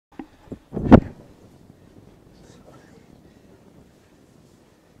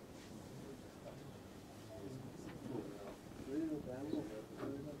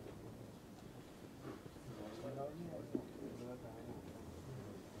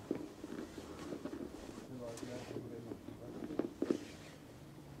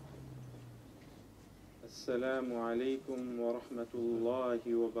السلام عليكم ورحمة الله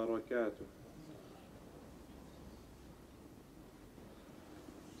وبركاته.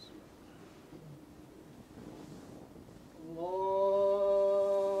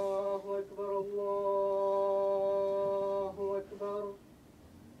 الله أكبر الله أكبر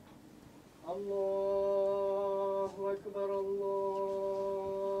الله أكبر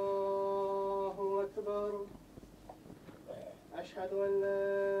الله أكبر أشهد أن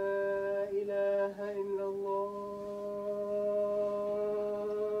لا إله إلا الله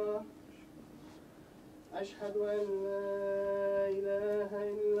أشهد أن لا إله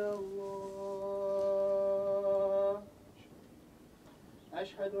إلا الله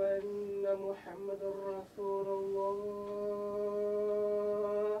أشهد أن محمد رسول الله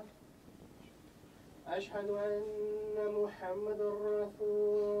أشهد أن محمد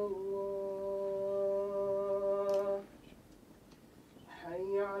رسول الله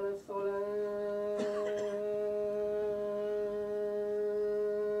حي على الصلاة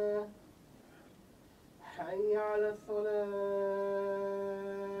حي على الصلاة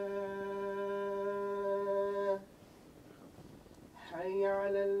حي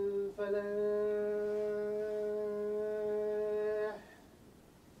على الفلاح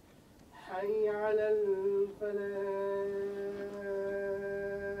حي على الفلاح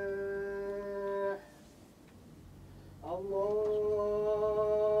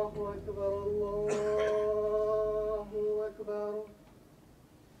الله أكبر الله أكبر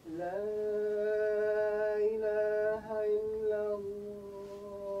لا إله إلا الله.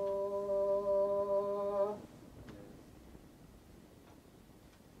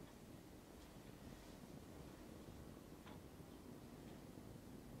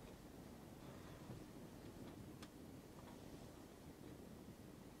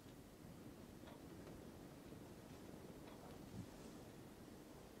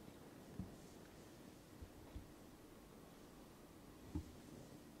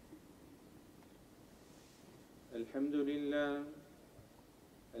 الحمد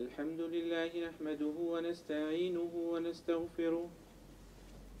لله نحمده ونستعينه ونستغفره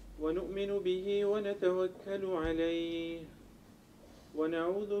ونؤمن به ونتوكل عليه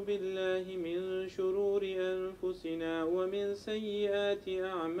ونعوذ بالله من شرور أنفسنا ومن سيئات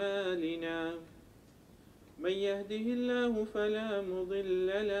أعمالنا من يهده الله فلا مضل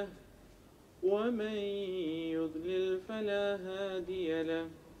له ومن يضلل فلا هادي له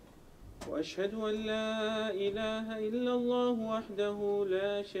وأشهد أن لا إله إلا الله وحده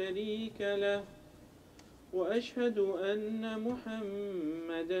لا شريك له وأشهد أن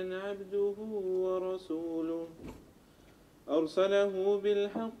محمدا عبده ورسوله أرسله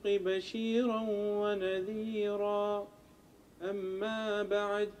بالحق بشيرا ونذيرا أما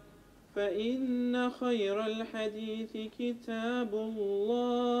بعد فإن خير الحديث كتاب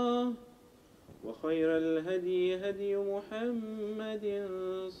الله وخير الهدي هدي محمد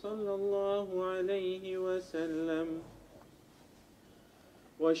صلى الله عليه وسلم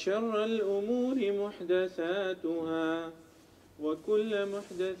وشر الأمور محدثاتها وكل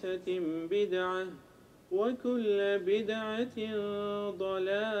محدثة بدعة وكل بدعة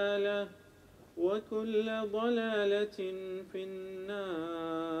ضلالة وكل ضلالة في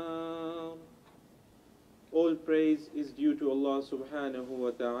النار. All praise is due to Allah subhanahu wa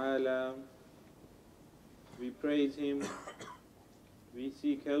ta'ala. We praise Him, we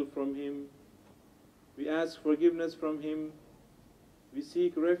seek help from Him, we ask forgiveness from Him, we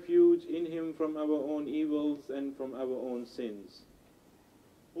seek refuge in Him from our own evils and from our own sins.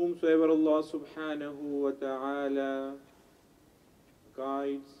 Whomsoever Allah subhanahu wa ta'ala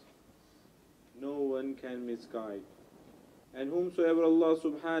guides, no one can misguide. And whomsoever Allah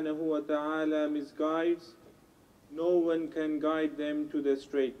subhanahu wa ta'ala misguides, no one can guide them to the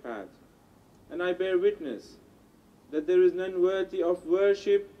straight path. And I bear witness that there is none worthy of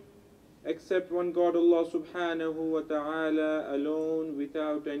worship except one God, Allah subhanahu wa ta'ala alone,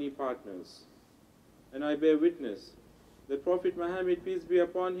 without any partners. And I bear witness that Prophet Muhammad, peace be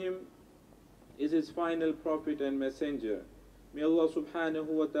upon him, is his final prophet and messenger. May Allah subhanahu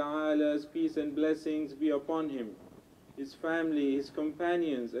wa ta'ala's peace and blessings be upon him, his family, his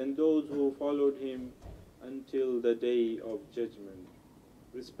companions, and those who followed him until the day of judgment.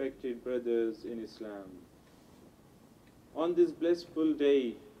 Respected brothers in Islam, on this blissful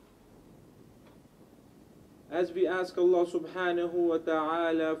day, as we ask Allah subhanahu wa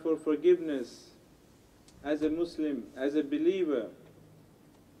ta'ala for forgiveness as a Muslim, as a believer,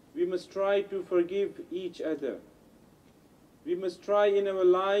 we must try to forgive each other. We must try in our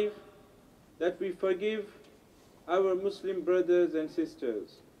life that we forgive our Muslim brothers and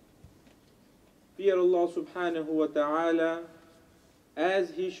sisters. Fear Allah subhanahu wa ta'ala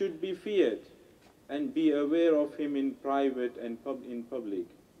as He should be feared, and be aware of him in private and in public.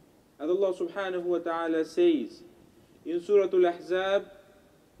 As Allah subhanahu wa ta'ala says in Surah Al-Ahzab,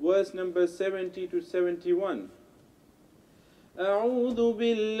 verse number 70 to 71, أعوذ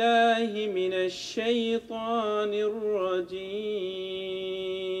بالله من الشيطان الرجيم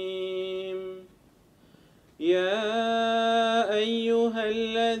يا أيها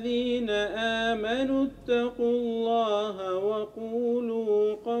الذين آمنوا اتقوا الله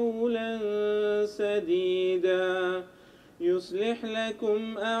وقولوا قولا سديدا يصلح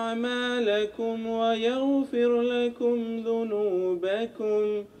لكم أعمالكم ويغفر لكم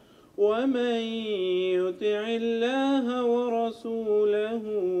ذنوبكم ومن يطع الله ورسوله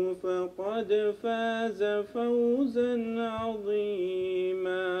فقد فاز فوزا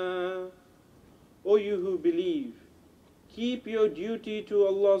عظيما. O you who believe, keep your duty to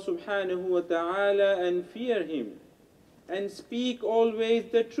Allah subhanahu wa ta'ala and fear Him, and speak always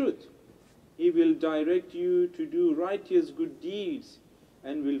the truth. He will direct you to do righteous good deeds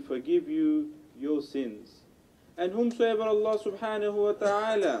and will forgive you your sins. And whomsoever Allah subhanahu wa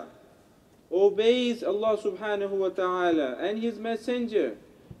ta'ala obeys Allah subhanahu wa ta'ala and His messenger,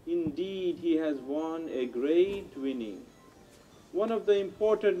 indeed he has won a great winning. One of the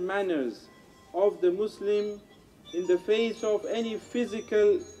important manners of the Muslim in the face of any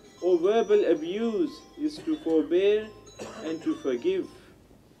physical or verbal abuse is to forbear and to forgive.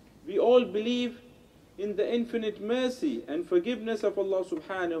 We all believe in the infinite mercy and forgiveness of Allah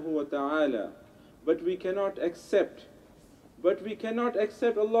subhanahu wa ta'ala, but we cannot accept Allah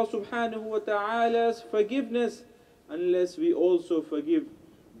subhanahu wa ta'ala's forgiveness unless we also forgive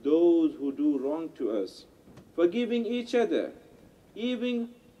those who do wrong to us. Forgiving each other, even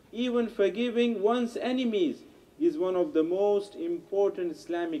forgiving one's enemies, is one of the most important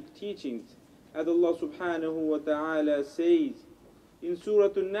Islamic teachings. As Allah subhanahu wa ta'ala says in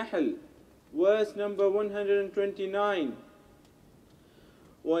Surah An-Nahl, verse number 129,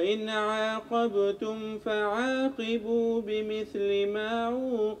 وَإِنْ عَاقَبْتُمْ فَعَاقِبُوا بِمِثْلِ مَا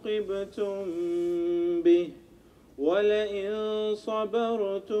عُوقِبْتُمْ بِهِ وَلَئِنْ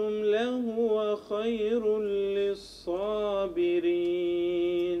صَبَرْتُمْ لَهُوَ خَيْرٌ لِلصَّابِرِينَ.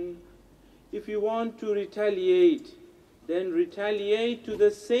 If you want to retaliate, then retaliate to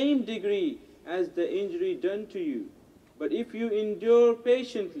the same degree as the injury done to you. But if you endure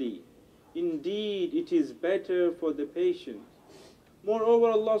patiently, indeed it is better for the patient.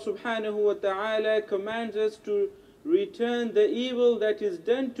 Moreover, Allah subhanahu wa ta'ala commands us to return the evil that is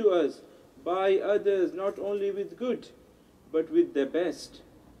done to us by others, not only with good, but with the best.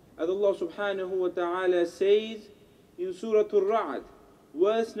 As Allah subhanahu wa ta'ala says in Surah Al-Ra'd,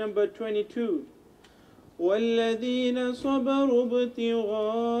 verse number 22, وَالَّذِينَ صَبَرُوا ابْتِغَاءَ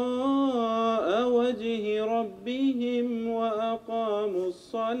وَجْهِ رَبِّهِمْ وَأَقَامُوا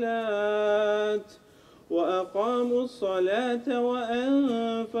الصَّلَاةَ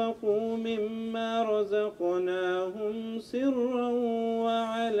وَأَنفَقُوا مِمَّا رَزَقْنَاهُمْ سِرًّا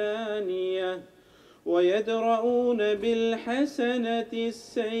وَعَلَانِيَةً وَيَدْرَؤُونَ بِالْحَسَنَةِ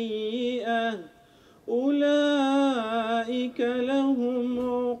السَّيِّئَةَ أُولَئِكَ لَهُمْ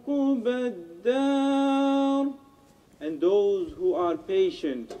عُقْبَى الدَّارِ. And those who are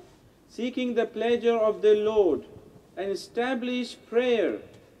patient, seeking the pleasure of the Lord, and establish prayer,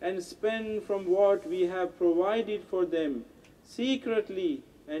 and spend from what we have provided for them, secretly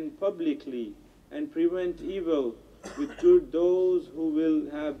and publicly, and prevent evil with good, those who will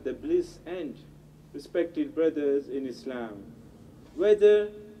have the bliss end. Respected brothers in Islam, whether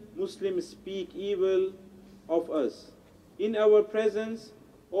Muslims speak evil of us in our presence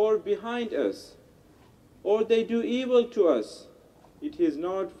or behind us, or they do evil to us, it is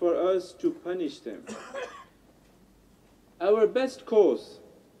not for us to punish them. Our best course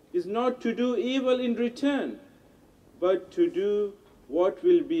is not to do evil in return, but to do what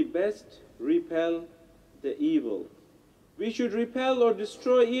will be best, repel the evil. We should repel or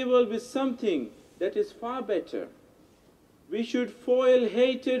destroy evil with something that is far better. We should foil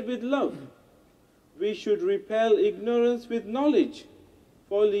hatred with love. We should repel ignorance with knowledge,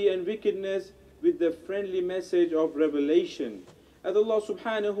 folly and wickedness with the friendly message of revelation. As Allah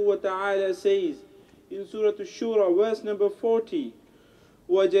subhanahu wa ta'ala says in Surah Ash-Shura, verse number 40,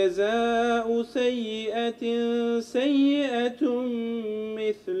 وَجَزَاءُ سَيِّئَةٍ سَيِّئَةٌ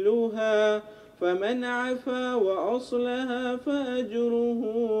مِثْلُهَا فَمَنْ عَفَا وَأَصْلَحَ فَأَجْرُهُ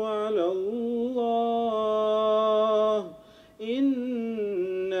عَلَى اللَّهِ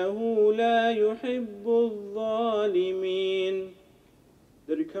إِنَّهُ لَا يُحِبُّ الظَّالِمِينَ.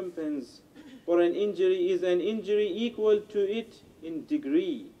 The recompense for an injury is an injury equal to it in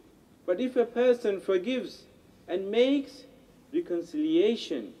degree. But if a person forgives and makes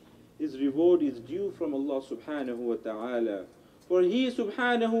reconciliation, his reward is due from Allah subhanahu wa ta'ala. For He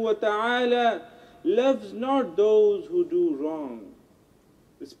subhanahu wa ta'ala loves not those who do wrong.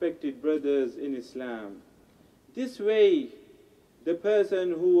 Respected brothers in Islam, this way the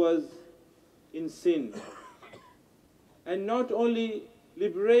person who was in sin, and not only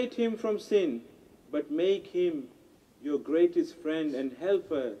liberate him from sin, but make him your greatest friend and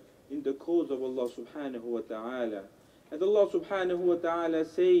helper in the cause of Allah subhanahu wa ta'ala. And Allah subhanahu wa ta'ala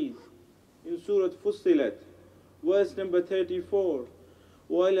says in Surah Fussilat, verse number 34,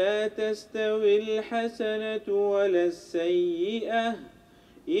 وَلَا تَسْتَوِي الْحَسَنَةُ وَلَا السَّيِّئَةُ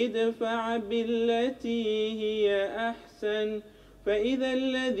ادْفَعْ بِالَّتِي هِيَ أَحْسَنُ فَإِذَا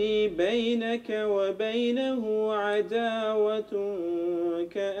الَّذِي بَيْنَكَ وَبَيْنَهُ عَدَاوَةٌ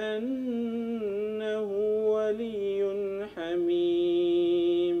كَأَنَّهُ وَلِيٌّ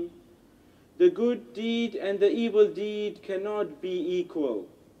حَمِيمٌ. The good deed and the evil deed cannot be equal.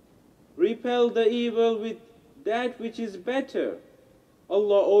 Repel the evil with that which is better.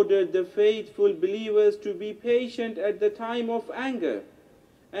 Allah ordered the faithful believers to be patient at the time of anger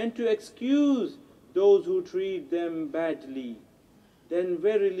and to excuse those who treat them badly. Then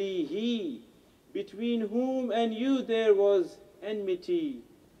verily He, between whom and you there was enmity,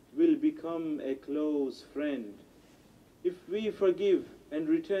 will become a close friend. If we forgive and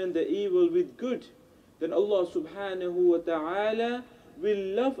return the evil with good, then Allah subhanahu wa ta'ala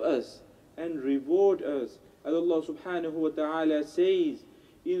will love us and reward us. As Allah subhanahu wa ta'ala says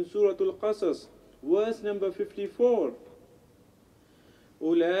in Surah Al-Qasas, verse number 54,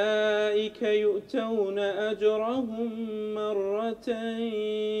 أولئك يؤتون أجرهم مرتين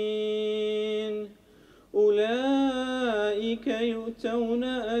أولئك يؤتون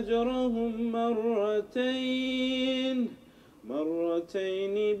أجرهم مرتين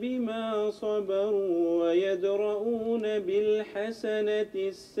بما صبروا ويدرؤون بالحسنة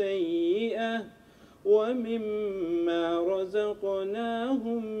السيئة ومما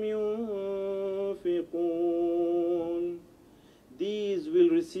رزقناهم ينفقون. These will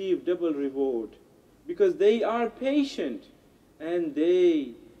receive double reward because they are patient and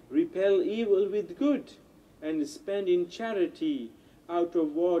they repel evil with good and spend in charity out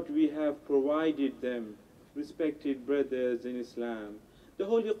of what we have provided them. Respected brothers in Islam, the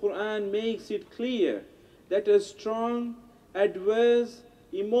Holy Quran makes it clear that a strong, adverse,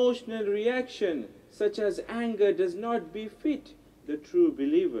 emotional reaction such as anger does not befit the true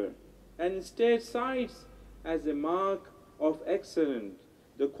believer and instead cites as a mark of excellence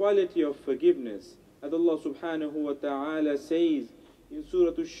the quality of forgiveness. As Allah subhanahu wa ta'ala says in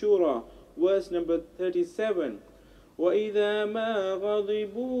Surah Ash-Shura, verse number 37, وَإِذَا مَا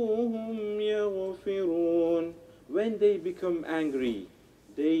غَضِبُوا هُمْ يَغْفِرُونَ. When they become angry,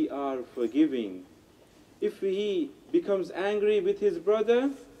 they are forgiving. If he becomes angry with his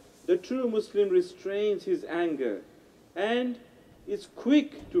brother, the true Muslim restrains his anger and is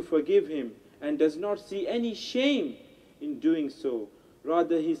quick to forgive him and does not see any shame in doing so.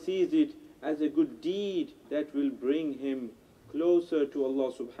 Rather, he sees it as a good deed that will bring him closer to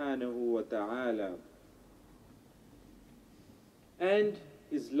Allah subhanahu wa ta'ala. And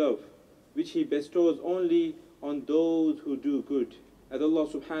his love, which he bestows only on those who do good. As Allah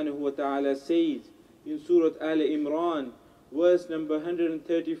subhanahu wa ta'ala says in Surah Al-Imran, verse number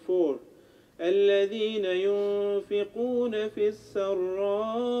 134, الذين ينفقون في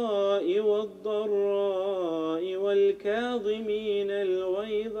السراء والضراء والكاظمين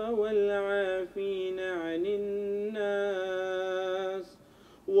الغيظ والعافين عن الناس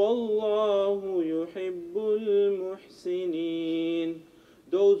والله يحب المحسنين.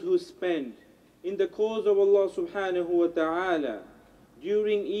 Those who spend in the cause of Allah subhanahu wa ta'ala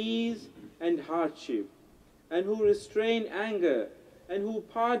during ease and hardship, and who restrain anger, and who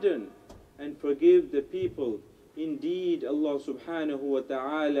pardon and forgive the people. Indeed, Allah subhanahu wa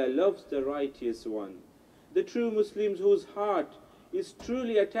ta'ala loves the righteous one. The true Muslims whose heart is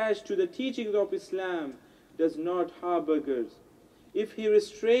truly attached to the teachings of Islam does not harbor grudge. If he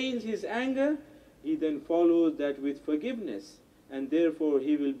restrains his anger, he then follows that with forgiveness, and therefore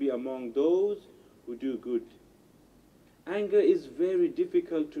he will be among those who do good. Anger is very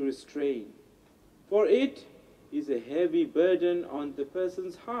difficult to restrain, for it is a heavy burden on the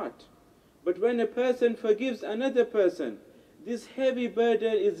person's heart. But when a person forgives another person, this heavy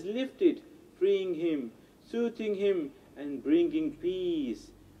burden is lifted, freeing him, soothing him, and bringing peace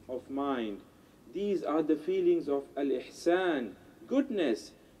of mind. These are the feelings of al-ihsan,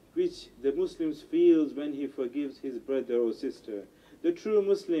 goodness, which the Muslim feels when he forgives his brother or sister. The true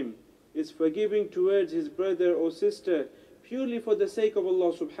Muslim is forgiving towards his brother or sister purely for the sake of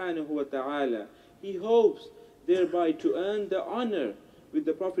Allah subhanahu wa ta'ala. He hopes thereby to earn the honor with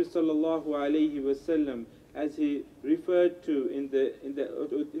the Prophet sallallahu alaihi wasallam, as he referred to in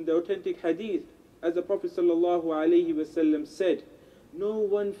the authentic hadith, as the Prophet sallallahu alaihi wasallam said, no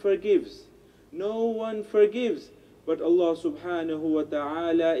one forgives, but Allah subhanahu wa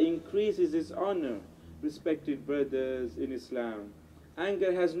ta'ala increases his honor. Respected brothers in Islam,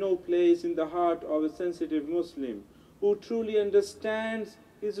 anger has no place in the heart of a sensitive Muslim who truly understands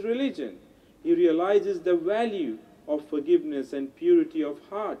his religion. He realizes the value of forgiveness and purity of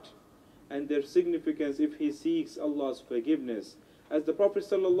heart and their significance if he seeks Allah's forgiveness. As the Prophet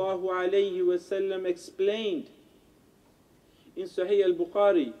sallallahu alaihi wasallam explained in Sahih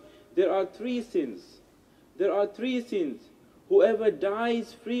al-Bukhari, there are three sins. Whoever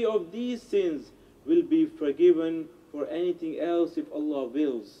dies free of these sins will be forgiven for anything else if Allah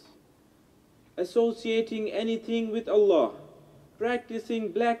wills. Associating anything with Allah,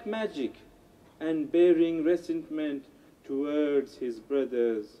 practicing black magic, and bearing resentment towards his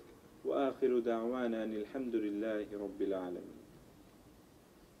brothers. وآخر دعوانا أن الحمد لله رب العالمين.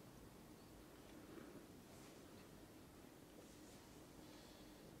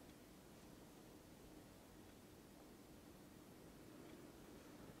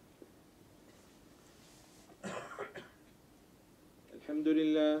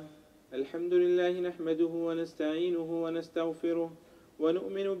 الحمد لله نحمده ونستعينه ونستغفره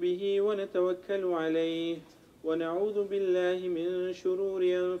ونؤمن به ونتوكل عليه ونعوذ بالله من شرور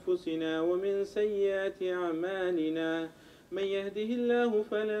أنفسنا ومن سيئات أعمالنا من يهده الله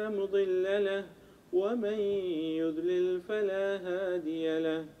فلا مضل له ومن يضلل فلا هادي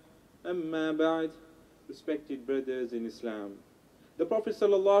له. أما بعد, respected brothers in Islam, the Prophet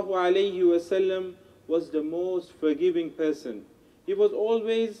sallallahu alaihi wasallam was the most forgiving person. He was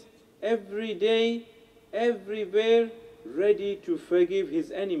always, every day, everywhere, ready to forgive his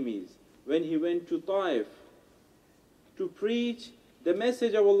enemies. When he went to Taif to preach the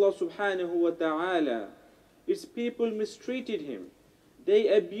message of Allah subhanahu wa ta'ala, its people mistreated him, they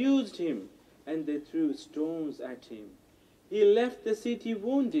abused him, and they threw stones at him. He left the city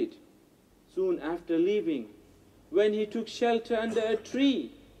wounded. Soon after leaving, when he took shelter under a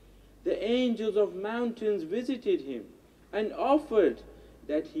tree, the angels of mountains visited him and offered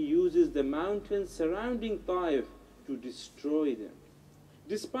that he uses the mountains surrounding Taif to destroy them.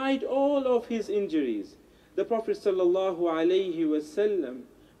 Despite all of his injuries, the Prophet sallallahu alaihi wasallam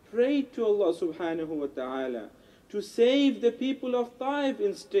prayed to Allah subhanahu wa ta'ala to save the people of Taif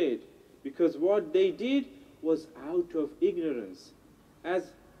instead, because what they did was out of ignorance.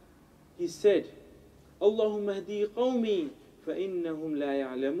 As he said, Allahumma hdi qawmi fa innahum la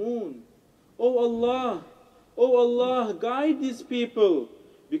ya'lamun. O Allah, guide these people,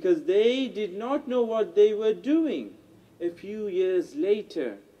 because they did not know what they were doing. A few years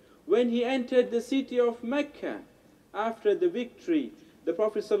later, when he entered the city of Mecca, after the victory, the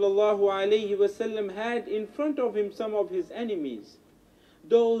Prophet ﷺ had in front of him some of his enemies,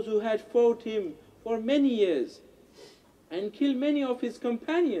 those who had fought him for many years and killed many of his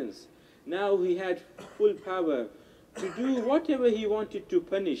companions. Now he had full power to do whatever he wanted to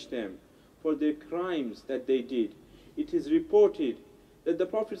punish them for their crimes that they did. It is reported that the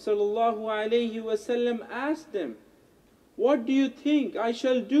Prophet ﷺ asked them, "What do you think I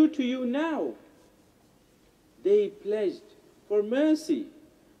shall do to you now?" They pledged for mercy.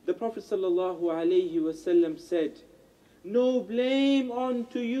 The Prophet ﷺ said, "No blame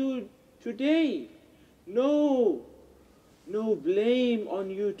unto you today. No blame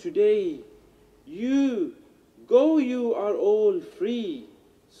on you today. You are all free."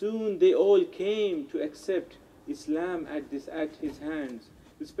 Soon they all came to accept Islam at his hands.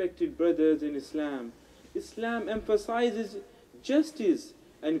 Respected brothers in Islam, Islam emphasizes justice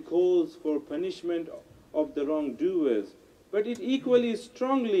and calls for punishment of the wrongdoers, but it equally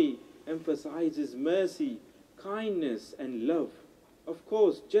strongly emphasizes mercy, kindness, and love. Of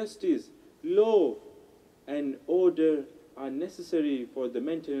course, justice, law, and order are necessary for the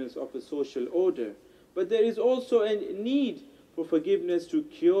maintenance of a social order, but there is also a need for forgiveness to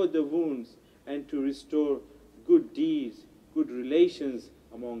cure the wounds and to restore good deeds, good relations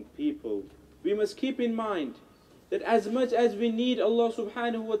among people. We must keep in mind that as much as we need Allah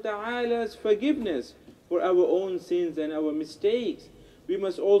subhanahu wa ta'ala's forgiveness for our own sins and our mistakes, we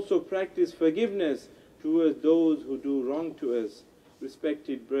must also practice forgiveness towards those who do wrong to us.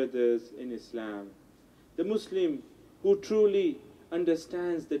 Respected brothers in Islam, the Muslim who truly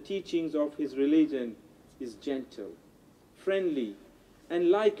understands the teachings of his religion is gentle, friendly, and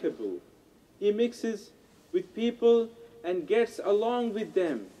likable. He mixes with people and gets along with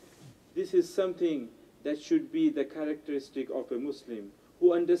them. This is something that should be the characteristic of a Muslim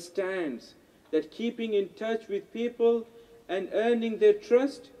who understands that keeping in touch with people and earning their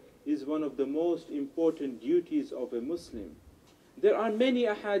trust is one of the most important duties of a Muslim. There are many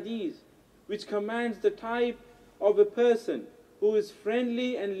ahadith which commands the type of a person who is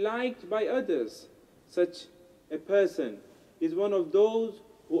friendly and liked by others. Such a person is one of those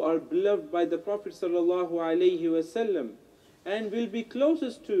who are beloved by the Prophet ﷺ and will be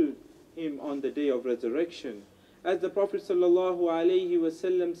closest to him on the day of resurrection. As the Prophet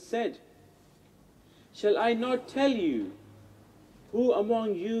ﷺ said, "Shall I not tell you who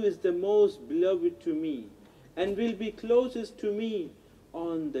among you is the most beloved to me and will be closest to me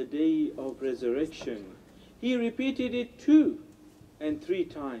on the day of resurrection?" He repeated it 2 and 3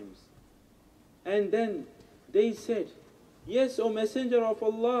 times. And then they said, "Yes, O Messenger of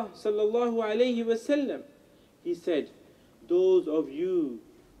Allah sallallahu alayhi wasallam." He said, "Those of you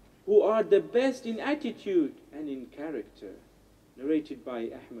who are the best in attitude and in character." Narrated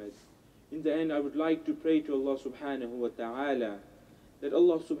by Ahmad. In the end, I would like to pray to Allah subhanahu wa ta'ala that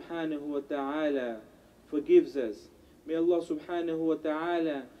Allah subhanahu wa ta'ala forgives us. May Allah subhanahu wa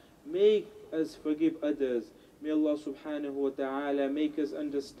ta'ala make us forgive others. May Allah subhanahu wa ta'ala make us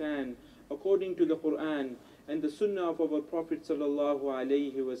understand according to the Quran and the Sunnah of our Prophet sallallahu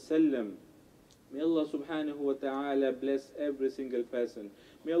alayhi wasallam. May Allah subhanahu wa ta'ala bless every single person.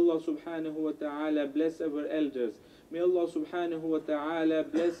 May Allah subhanahu wa ta'ala bless our elders. May Allah subhanahu wa ta'ala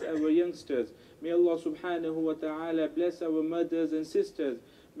bless our youngsters. May Allah subhanahu wa ta'ala bless our mothers and sisters.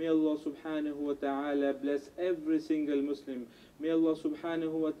 May Allah subhanahu wa ta'ala bless every single Muslim. May Allah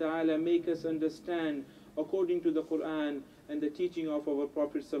subhanahu wa ta'ala make us understand according to the Quran and the teaching of our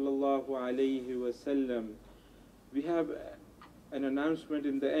Prophet sallallahu alayhi wasallam. We have an announcement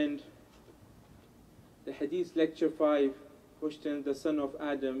in the end. The Hadith Lecture 5, question The Son of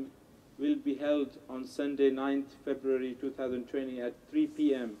Adam, will be held on Sunday 9th February 2020 at 3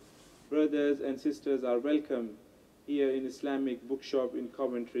 p.m. Brothers and sisters are welcome here in Islamic Bookshop in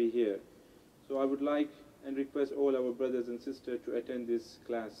Coventry here. So I would like and request all our brothers and sisters to attend this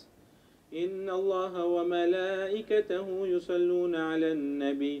class. إن الله وملائكته يصلون على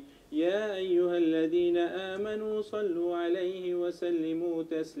النبي يا أيها الذين آمنوا صلوا عليه وسلموا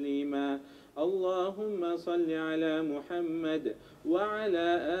تسليما اللهم صل على محمد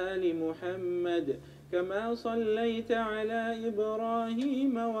وعلى آل محمد كما صليت على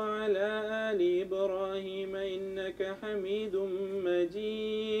إبراهيم وعلى آل إبراهيم إنك حميد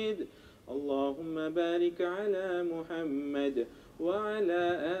مجيد اللهم بارك على محمد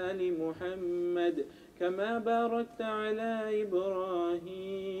وعلى آل محمد كما باركت على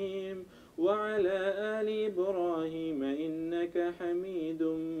إبراهيم وعلى آل إبراهيم إنك حميد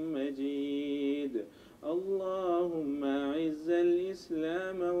مجيد اللهم أعز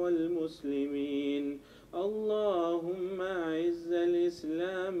الإسلام والمسلمين اللهم أعز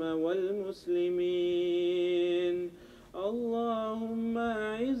الإسلام والمسلمين اللهم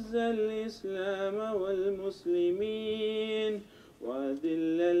أعز الإسلام والمسلمين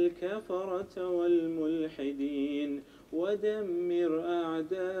وأذل الكفرة والملحدين ودمر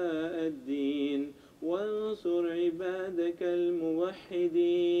أعداء الدين وانصر عبادك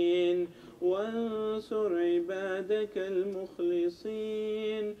الموحدين وانصر عبادك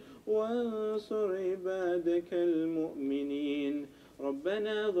المخلصين وانصر عبادك المؤمنين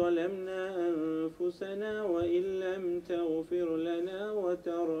ربنا ظلمنا أنفسنا وإن لم تغفر لنا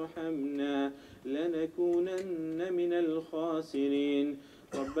وترحمنا لنكونن من الخاسرين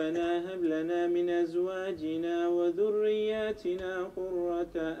ربنا هب لنا من أزواجنا وذرياتنا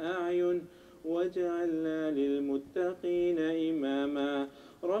قرة أعين واجعلنا للمتقين إماما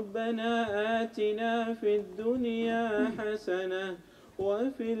ربنا آتنا في الدنيا حسنة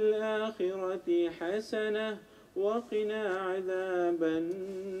وفي الآخرة حسنة وقنا عذاب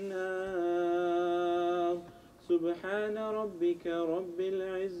النار سبحان ربك رب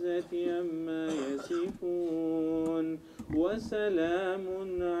العزة عما يصفون وسلام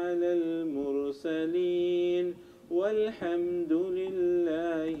على المرسلين والحمد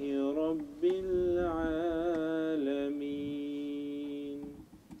لله رب العالمين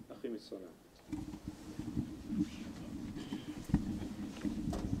أقم الصلاة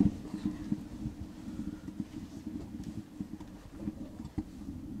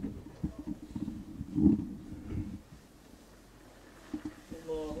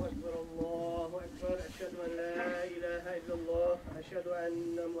أشهد أن لا إله إلا الله أشهد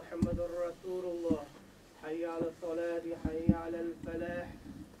أن محمد رسول الله حي على الصلاة حي على الفلاح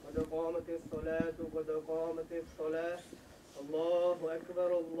قد قامت الصلاة قد قامت الصلاة الله أكبر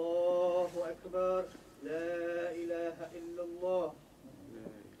لا إله إلا الله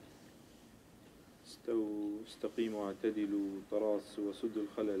استقيموا واعتدلوا تراصوا وسدوا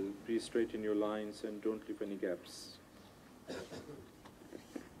الخلل. Please straighten your lines and don't leave any gaps.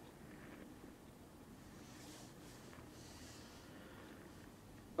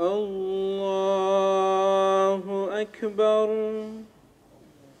 الله أكبر.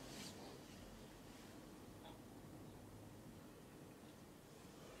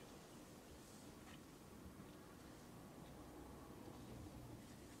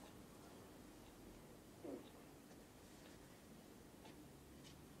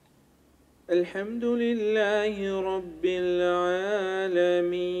 الحمد لله رب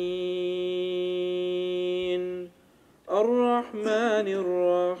العالمين الرحمن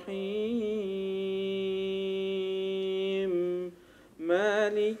الرحيم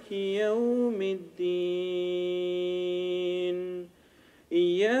مالك يوم الدين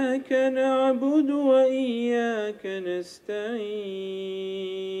إياك نعبد وإياك نستعين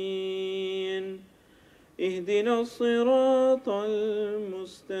اهدنا الصراط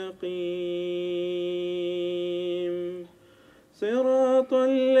المستقيم صراط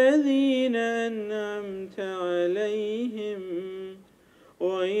الذين أنعمت عليهم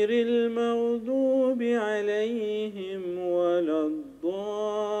غير المغضوب عليهم ولا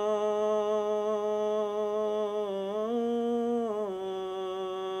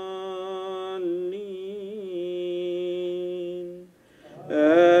الضالين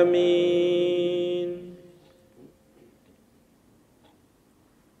آمين.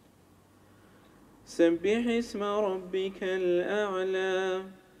 سبح اسم ربك الأعلى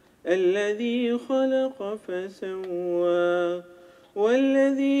الذي خلق فسوى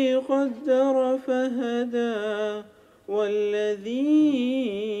والذي قدر فهدى والذي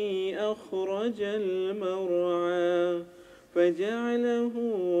أخرج المرعى فجعله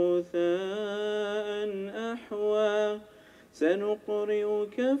غثاء أحوى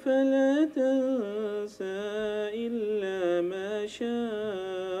سنقرئك فلا تنسى إلا ما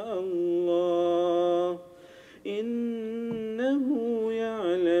شاء الله إنه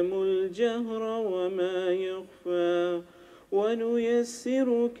يعلم الجهر وما يخفى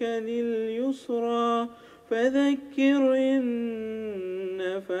ونيسرك لليسرى فذكر إن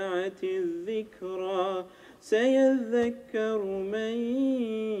نفعت الذكرى سيذكر من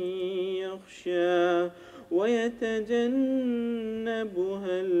يخشى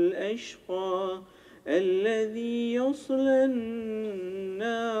ويتجنبها الأشقى الذي يصلى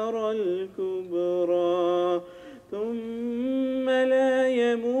النار الكبرى ثم لا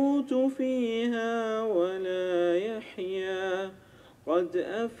يموت فيها ولا يحيا قد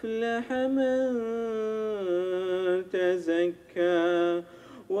أفلح من تزكى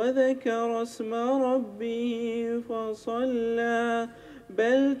وذكر اسم ربه فصلى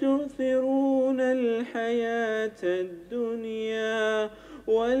بل تؤثرون الحياة الدنيا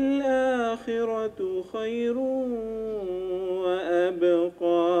والآخرة خير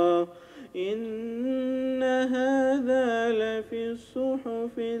وأبقى إن هذا لفي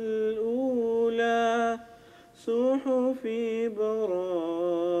الصحف الأولى صحف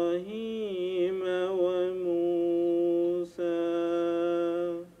إبراهيم وموسى.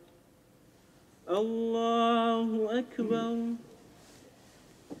 الله أكبر.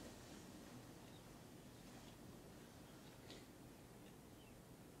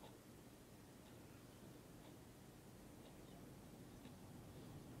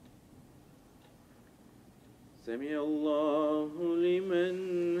 سمع الله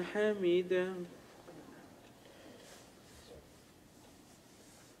لمن حمده.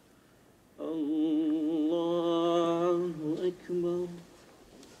 الله أكبر.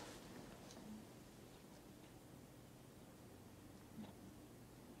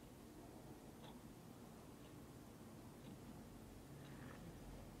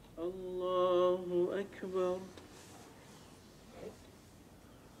 الله أكبر.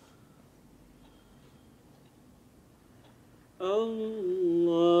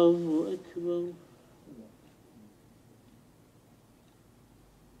 الله أكبر.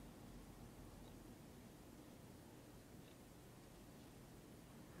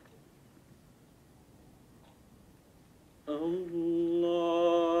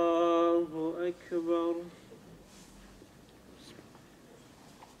 الله أكبر.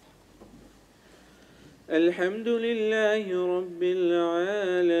 الحمد لله رب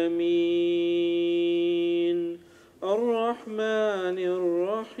العالمين الرحمن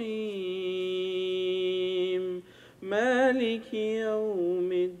الرحيم مالك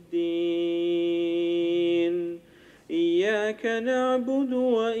يوم الدين إياك نعبد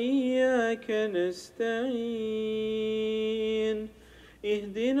وإياك نستعين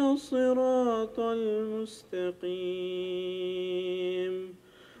اهدنا الصراط المستقيم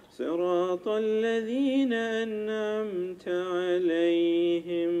صراط الذين أنعمت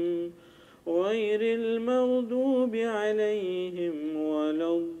عليهم غير المغضوب عليهم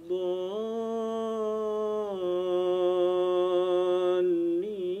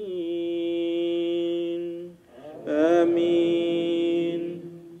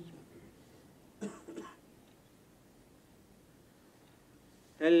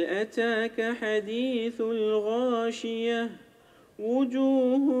أتاك حديث الغاشية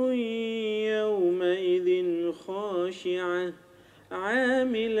وجوه يومئذ خاشعة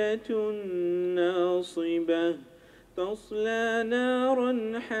عاملة ناصبة تصلى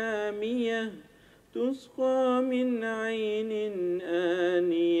نارا حامية تسقى من عين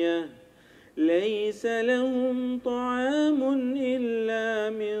آنية ليس لهم طعام إلا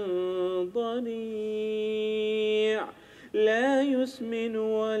من ضريع لا يسمن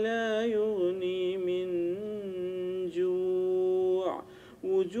ولا يغني من جوع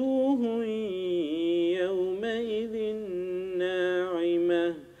وجوه يومئذ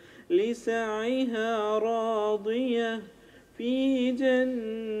ناعمة لسعيها راضية في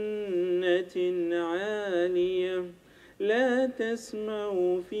جنة عالية لا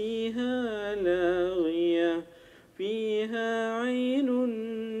تسمع فيها لاغية فيها عين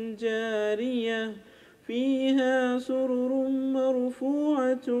جارية فيها سرر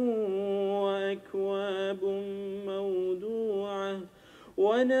مرفوعة وأكواب موضوعة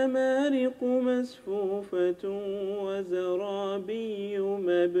ونمارق مسفوفة وزرابي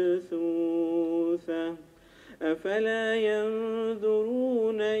مبثوثة أفلا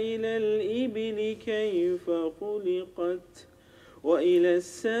ينظرون إلى الإبل كيف خلقت وإلى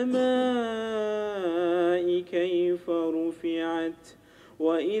السماء كيف رفعت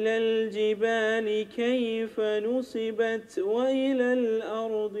وإلى الجبال كيف نصبت وإلى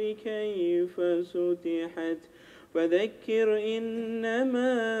الأرض كيف سطحت فذكر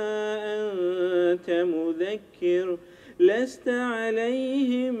إنما أنت مذكر لست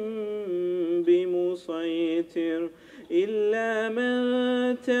عليهم بمسيطر إلا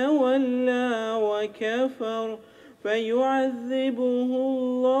من تولى وكفر فيعذبه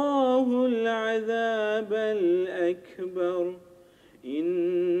الله العذاب الأكبر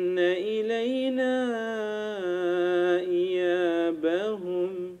إن إلينا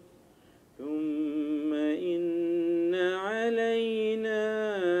إيابهم ثم إن علينا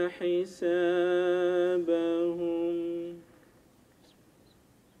حسابهم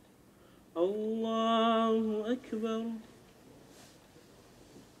الله أكبر